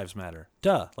 course all lives matter.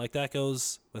 Duh, like that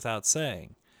goes without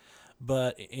saying.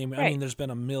 But I Right. mean, there's been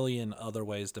a million other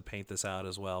ways to paint this out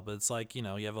as well. But it's like, you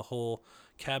have a whole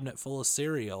cabinet full of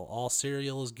cereal. All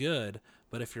cereal is good,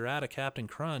 but if you're out of Captain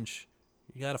Crunch,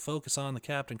 you got to focus on the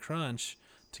Captain Crunch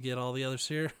to get all the other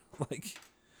cereal. Like,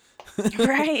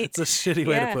 Right. it's a shitty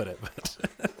way to Yeah. put it,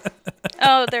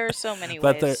 Oh, there are so many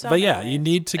ways. So but many yeah, you ways.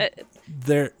 need to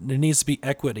there needs to be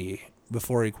equity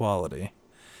before equality,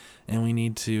 and we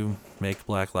need to make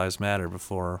Black Lives Matter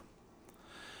before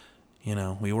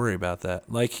we worry about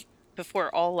that. Like,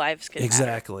 Before all lives can matter.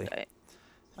 exactly.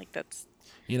 Like, that's,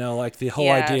 Like the whole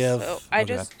yeah. idea So of I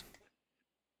okay, just,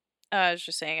 I was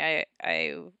just saying,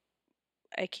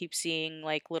 I keep seeing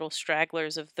like little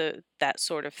stragglers of that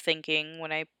sort of thinking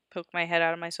when I poke my head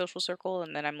out of my social circle,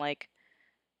 and then I'm like,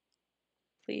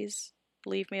 please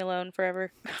leave me alone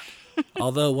forever.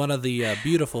 although one of the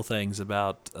beautiful things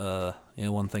about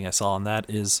one thing I saw on that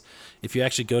is if you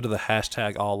actually go to the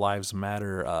hashtag All Lives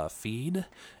Matter feed,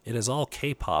 it is all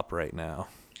K-pop right now.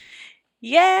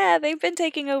 Yeah, they've been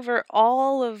taking over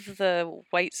all of the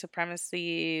white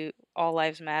supremacy, all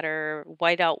lives matter,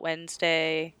 Whiteout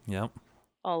Wednesday, Yep.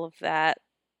 all of that.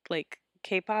 Like,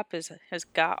 K-pop has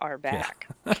got our Yeah. back.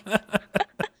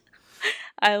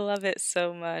 I love it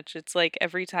so much. It's like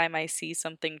every time I see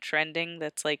something trending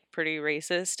that's like pretty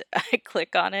racist, I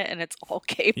click on it and it's all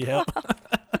Yep. K-pop.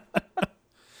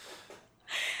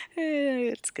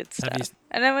 It's good Have you? stuff.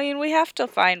 And I mean, we have to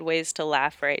find ways to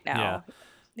laugh right Yeah. now.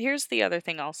 Here's the other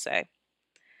thing I'll say,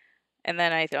 and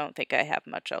then I don't think I have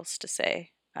much else to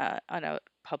say on a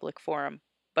public forum.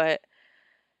 But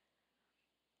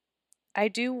I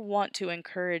do want to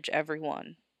encourage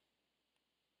everyone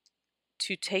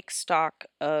to take stock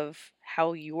of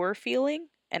how you're feeling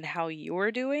and how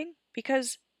you're doing,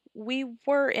 because we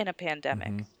were in a Mm-hmm.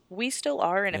 pandemic. We still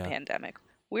are in a Yeah. pandemic.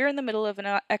 We're in the middle of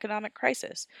an economic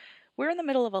crisis. We're in the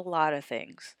middle of a lot of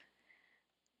things,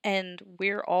 and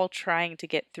we're all trying to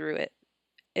get through it.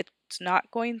 It's not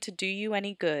going to do you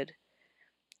any good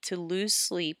to lose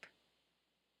sleep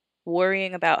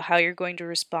worrying about how you're going to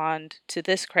respond to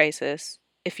this crisis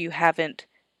if you haven't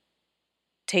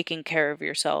taken care of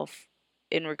yourself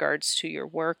in regards to your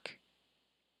work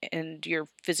and your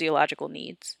physiological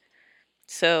needs.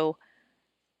 So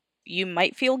you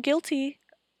might feel guilty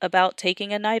about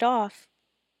taking a night off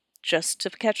just to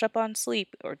catch up on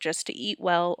sleep or just to eat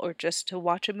well or just to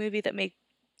watch a movie that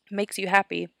makes you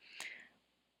happy,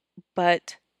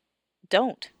 but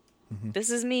don't. Hmm.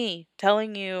 This is me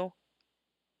telling you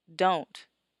don't.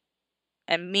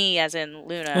 And me as in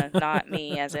Luna, not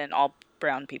me as in all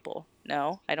brown people.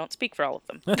 No, I don't speak for all of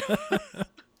them.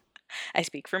 I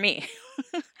speak for me.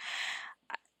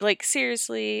 Like,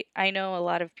 seriously, I know a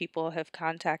lot of people have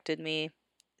contacted me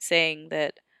saying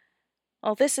that,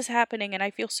 oh, this is happening and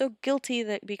I feel so guilty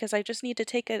that because I just need to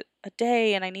take a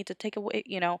day and I need to take away.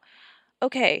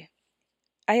 Okay,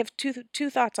 I have two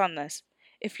thoughts on this.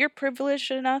 If you're privileged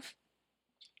enough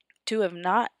to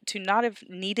not have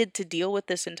needed to deal with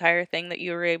this entire thing, that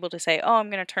you were able to say, "Oh, I'm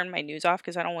going to turn my news off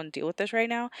because I don't want to deal with this right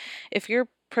now." If you're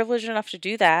privileged enough to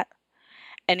do that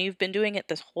and you've been doing it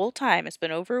this whole time, it's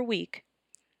been over a week,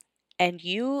 and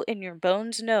you in your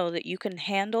bones know that you can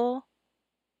handle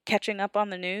catching up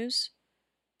on the news,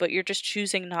 but you're just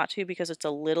choosing not to because it's a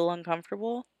little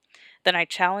uncomfortable, then I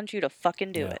challenge you to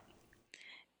fucking do Yeah. it.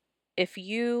 If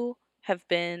you have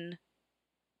been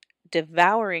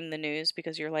devouring the news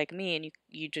because you're like me and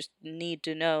you just need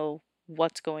to know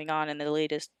what's going on in the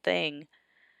latest thing,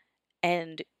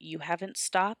 and you haven't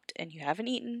stopped and you haven't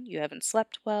eaten, you haven't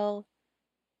slept well,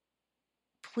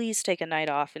 please take a night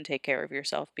off and take care of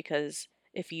yourself, because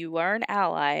if you are an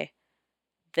ally,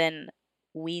 then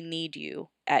we need you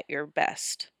at your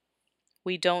best.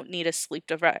 We don't need a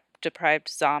deprived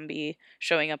zombie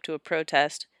showing up to a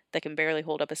protest that can barely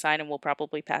hold up a sign and will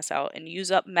probably pass out and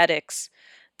use up medics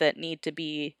that need to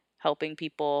be helping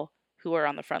people who are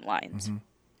on the front lines. Hmm.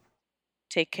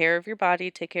 Take care of your body,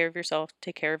 take care of yourself,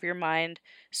 take care of your mind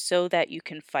so that you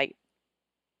can fight,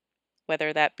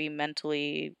 whether that be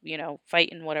mentally, fight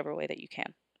in whatever way that you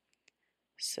can.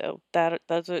 So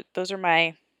those are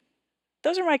my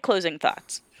closing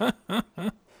thoughts.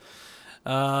 Yeah,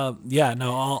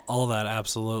 no, all that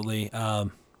absolutely.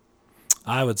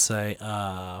 I would say,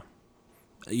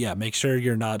 yeah, make sure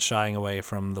you're not shying away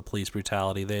from the police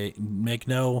brutality. They make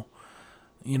no,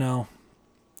 you know,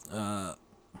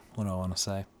 what do I want to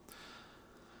say?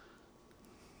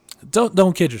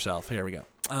 Don't kid yourself. Here we go.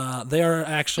 They are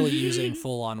actually using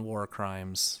full on war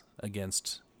crimes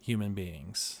against human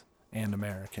beings and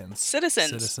Americans, Citizens.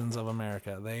 citizens of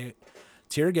America.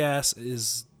 Tear gas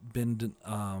is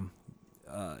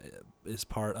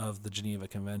part of the Geneva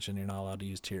Convention. You're not allowed to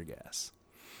use tear gas.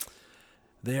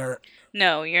 They are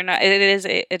No, you're not.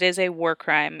 It is a war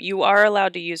crime. You are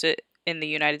allowed to use it in the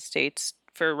United States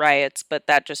for riots, but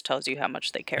that just tells you how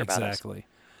much they care about us. exactly.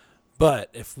 But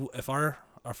if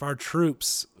our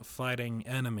troops fighting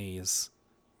enemies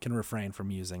can refrain from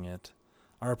using it,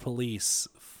 our police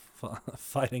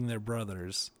fighting their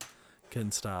brothers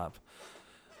can stop.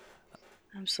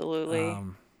 Absolutely.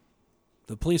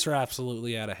 The police are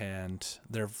absolutely out of hand.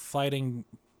 They're fighting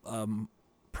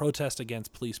protest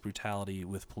against police brutality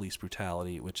with police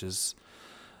brutality, which is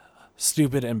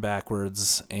stupid and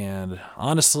backwards. And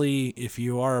honestly, if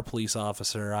you are a police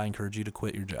officer, I encourage you to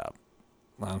quit your job.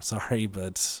 I'm sorry,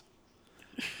 but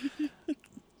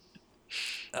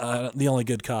the only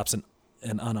good cop's an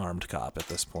unarmed cop at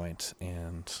this point,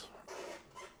 and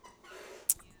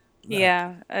that,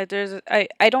 Yeah,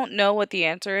 I don't know what the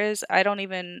answer is.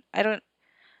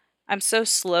 I'm so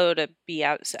slow to be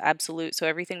absolute. So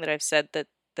everything that I've said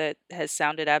that has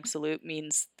sounded absolute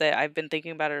means that I've been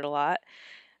thinking about it a lot.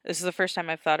 This is the first time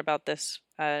I've thought about this,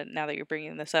 now that you're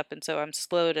bringing this up, and so I'm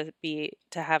slow to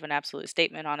have an absolute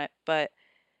statement on it. But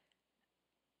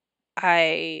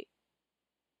I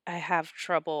I have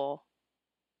trouble.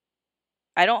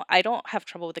 I don't have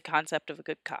trouble with the concept of a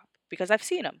good cop because I've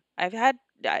seen them.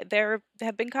 There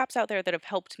have been cops out there that have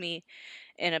helped me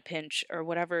in a pinch or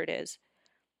whatever it is.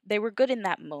 They were good in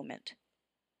that moment,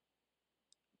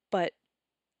 but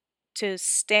to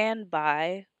stand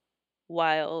by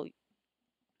while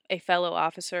a fellow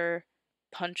officer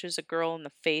punches a girl in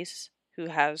the face who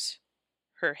has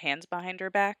her hands behind her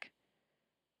back,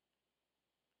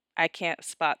 I can't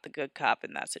spot the good cop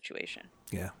in that situation.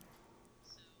 yeah,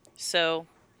 So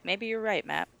maybe you're right,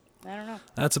 Matt. I don't know.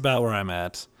 that's about where I'm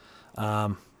at.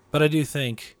 But I do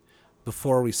think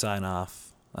before we sign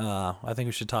off, I think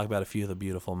we should talk about a few of the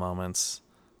beautiful moments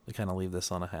to kind of leave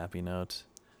this on a happy note.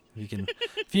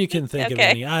 If you can think of Okay.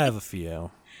 any, I have a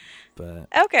few.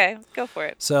 But Okay, go for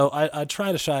it. so I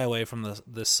try to shy away from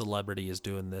this celebrity is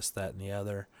doing this, that, and the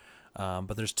other.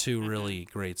 But there's two Hmm. really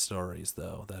great stories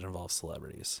though that involve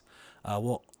celebrities.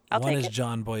 Well, I'll one take is it.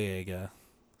 John Boyega.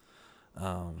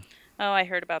 Um, Oh, I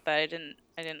heard about that. I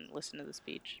didn't listen to the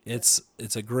speech, but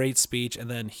it's a great speech, and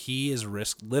then he is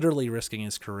literally risking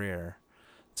his career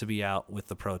to be out with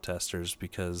the protesters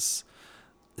because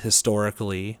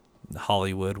historically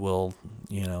Hollywood will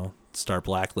start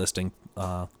blacklisting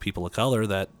people of color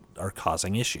that are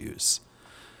causing issues.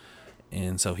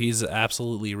 And so he's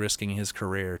absolutely risking his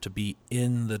career to be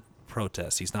in the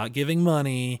protest. He's not giving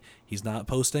money. He's not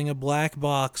posting a black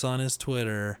box on his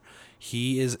Twitter.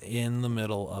 He is in the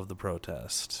middle of the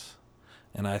protest.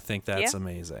 And I think that's yeah,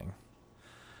 amazing.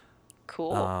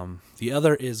 cool. The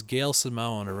other is Gail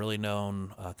Simone, a really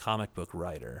known comic book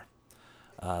writer.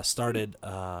 Hmm. Started,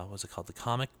 what's it called? The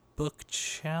Comic Book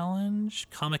Challenge?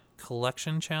 Comic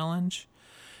Collection Challenge?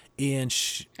 And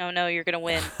Oh no, you're gonna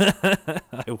win.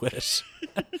 I wish.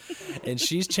 And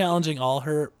she's challenging all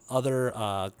her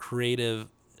other creative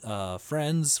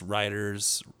friends,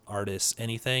 writers, artists,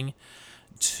 anything,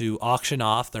 to auction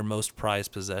off their most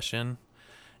prized possession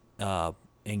uh,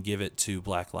 and give it to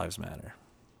Black Lives Matter.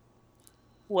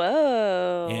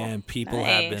 Whoa, And people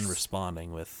have been nice.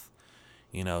 responding with,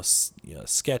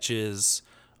 sketches,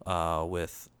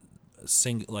 with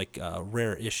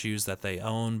rare issues that they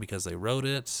own because they wrote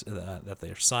it, that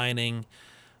they're signing.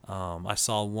 I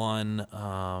saw one,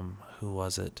 who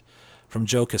was it? From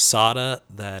Joe Quesada,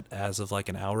 that as of like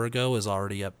an hour ago is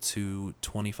already up to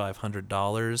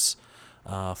 $2,500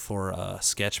 for a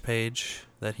sketch page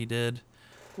that he did.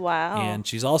 Wow. And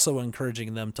she's also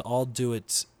encouraging them to all do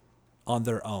it on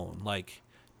their own. Like,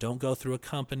 don't go through a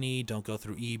company, don't go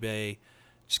through eBay.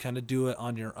 Just kind of do it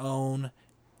on your own.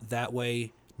 That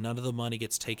way, none of the money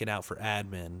gets taken out for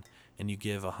admin, and you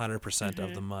give 100% of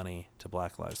Hmm. the money to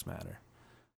Black Lives Matter.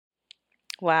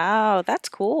 Wow, that's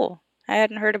cool. I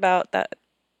hadn't heard about that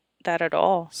at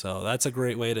all. So that's a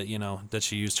great way to, that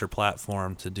she used her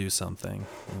platform to do something.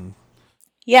 And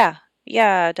Yeah,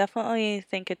 yeah, definitely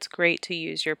think it's great to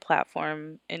use your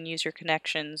platform and use your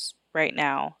connections right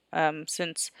now.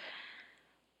 Since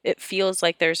it feels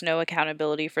like there's no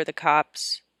accountability for the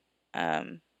cops,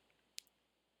 um,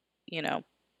 you know,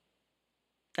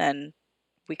 then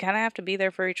we kind of have to be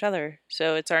there for each other.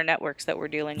 So it's our networks that we're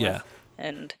dealing yeah, with.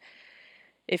 And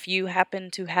if you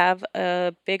happen to have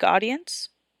a big audience,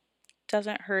 it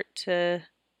doesn't hurt to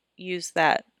use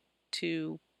that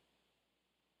to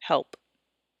help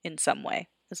in some way,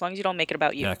 as long as you don't make it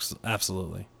about you,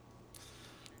 absolutely.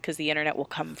 because the internet will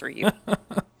come for you.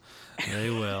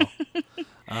 They will.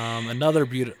 Another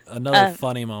Um,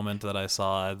 funny moment that I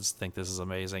saw. I just think this is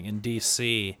amazing. In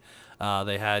D.C.,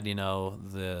 they had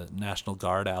the National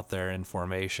Guard out there in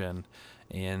formation,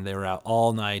 and they were out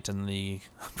all night, and the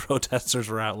protesters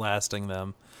were outlasting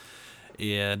them.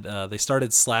 And they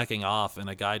started slacking off, and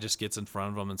a guy just gets in front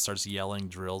of them and starts yelling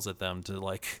drills at them to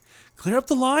like clear up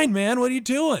the line, man. What are you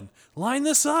doing? Line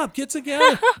this up. Get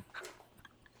together.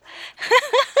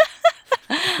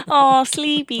 oh,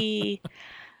 sleepy.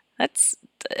 That's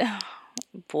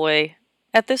boy.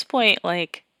 At this point,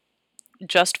 like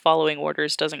just following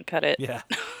orders doesn't cut it. Yeah,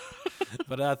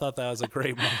 but I thought that was a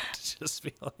great moment to just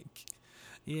be like,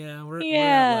 yeah, we're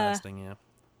Yeah, outlasting you.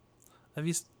 Have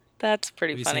you that's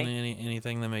pretty have you seen funny.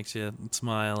 anything that makes you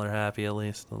smile or happy at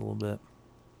least a little bit?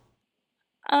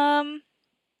 Um,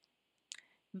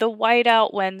 the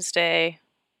Whiteout Wednesday,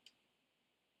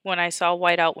 when I saw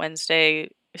Whiteout Wednesday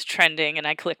is trending and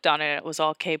I clicked on it, it was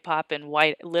all K-pop and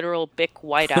literal Bic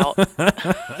whiteout.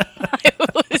 I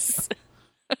was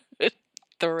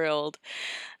thrilled.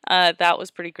 That was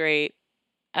pretty great.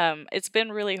 It's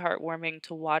been really heartwarming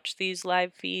to watch these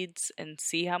live feeds and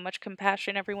see how much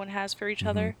compassion everyone has for each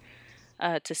Mm-hmm.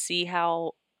 other, to see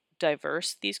how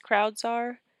diverse these crowds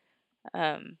are.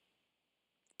 Um,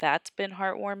 that's been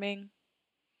heartwarming.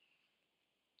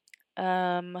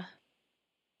 Um,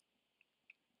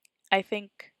 I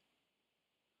think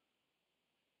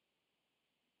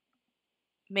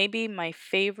maybe my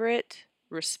favorite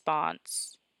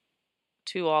response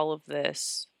to all of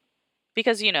this,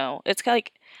 because it's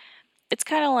kind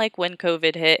of like when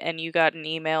COVID hit and you got an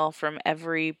email from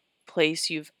every place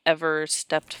you've ever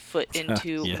stepped foot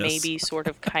into, Yes. maybe sort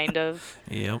of kind of.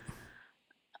 Yep.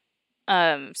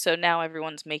 So now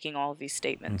everyone's making all of these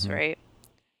statements, Mm-hmm. right?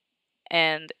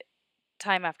 And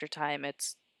time after time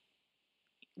it's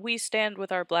we stand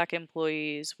with our black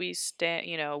employees. We stand,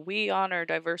 we honor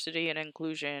diversity and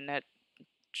inclusion at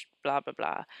blah blah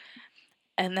blah.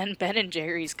 And then Ben and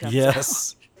Jerry's comes out.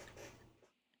 Yes.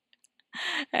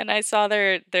 And I saw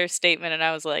their statement and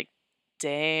I was like,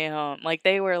 damn. Like,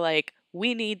 they were like,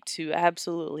 we need to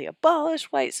absolutely abolish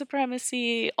white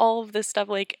supremacy, all of this stuff.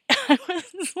 Like, I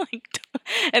was like,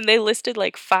 and they listed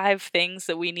like 5 things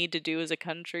that we need to do as a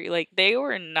country. Like, they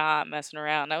were not messing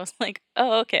around. I was like,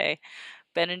 oh, okay.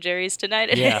 Ben and Jerry's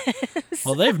tonight Yeah. it is.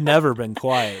 Well, they've never been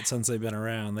quiet since they've been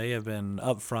around. They have been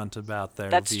upfront about their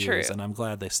That's views, true. and I'm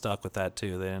glad they stuck with that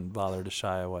too. They didn't bother to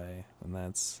shy away, and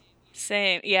that's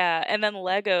Same. Yeah. And then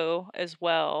Lego as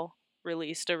well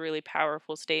released a really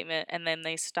powerful statement, and then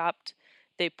they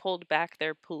pulled back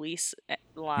their police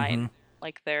mm-hmm. line,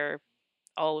 like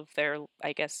all of their,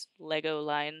 I guess, Lego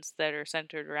lines that are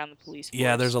centered around the police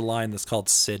Yeah, there's force. a line that's called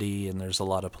City, and there's a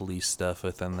lot of police stuff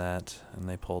within that, and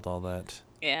they pulled all that.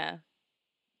 Yeah.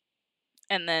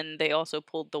 And then they also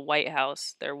pulled their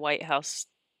White House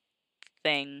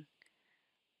thing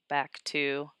back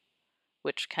too,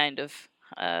 which kind of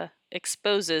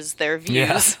exposes their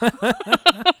Yeah. views.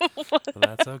 But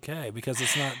that's okay, because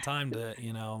it's not time to,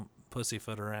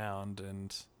 pussyfoot around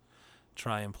and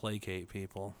try and placate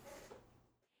people.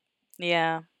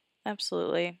 Yeah,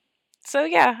 absolutely. So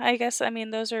yeah, I guess I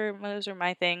mean those are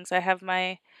my things. I have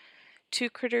my 2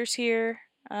 critters here,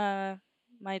 uh,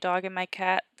 my dog and my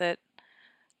cat that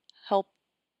help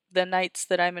the nights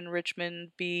that I'm in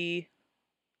Richmond be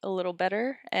a little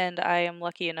better, and I am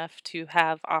lucky enough to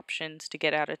have options to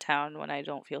get out of town when I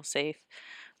don't feel safe,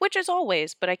 which is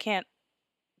always, but I can't.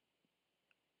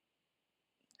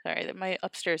 Sorry, my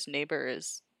upstairs neighbor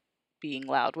is being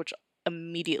loud, which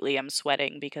immediately I'm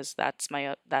sweating because that's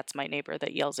my neighbor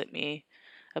that yells at me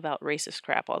about racist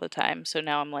crap all the time. So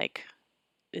now I'm like,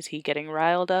 is he getting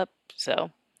riled up?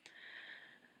 So,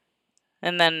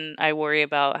 and then I worry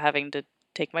about having to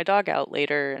take my dog out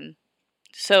later. And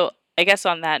so, I guess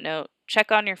on that note,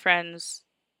 check on your friends,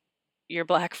 your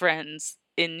black friends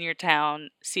in your town,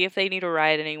 see if they need a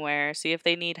ride anywhere, see if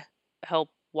they need help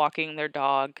walking their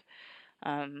dog.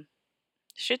 Um,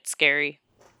 Shit's scary.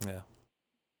 Yeah.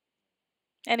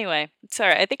 Anyway,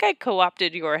 sorry, I think I co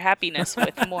opted your happiness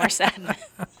with more sadness.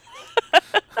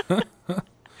 Uh,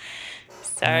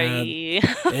 Sorry.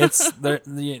 it's there.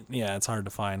 Yeah, it's hard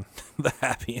to find the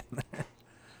happy in there.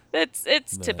 It's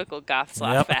But typical goth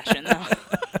sloth yep. fashion, though.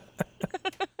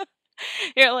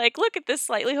 You're like, look at this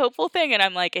slightly hopeful thing, and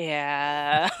I'm like,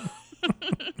 yeah.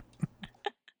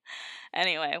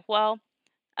 Anyway, well,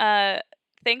 uh,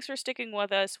 thanks for sticking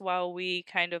with us while we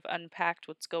kind of unpacked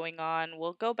what's going on.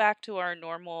 We'll go back to our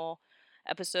normal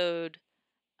episode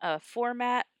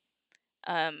format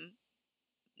um,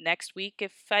 next week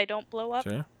if I don't blow up.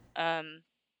 Sure. Um,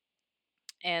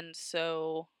 and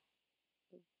so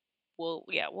we'll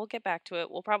get back to it.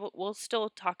 We'll still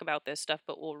talk about this stuff,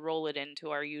 but we'll roll it into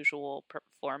our usual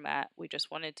format. We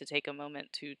just wanted to take a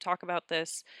moment to talk about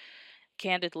this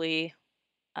candidly,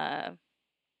 uh,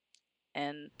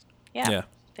 and yeah, Yeah.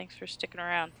 thanks for sticking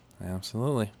around.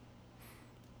 Absolutely.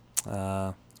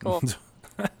 Cool. Do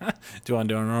you want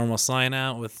to do a normal sign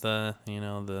out with the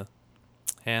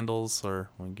handles, or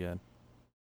we good?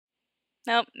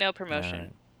 Nope, no All promotion.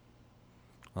 right.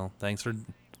 Well, thanks for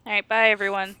All right, bye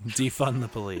everyone. defund the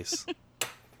police.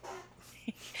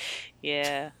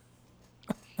 Yeah.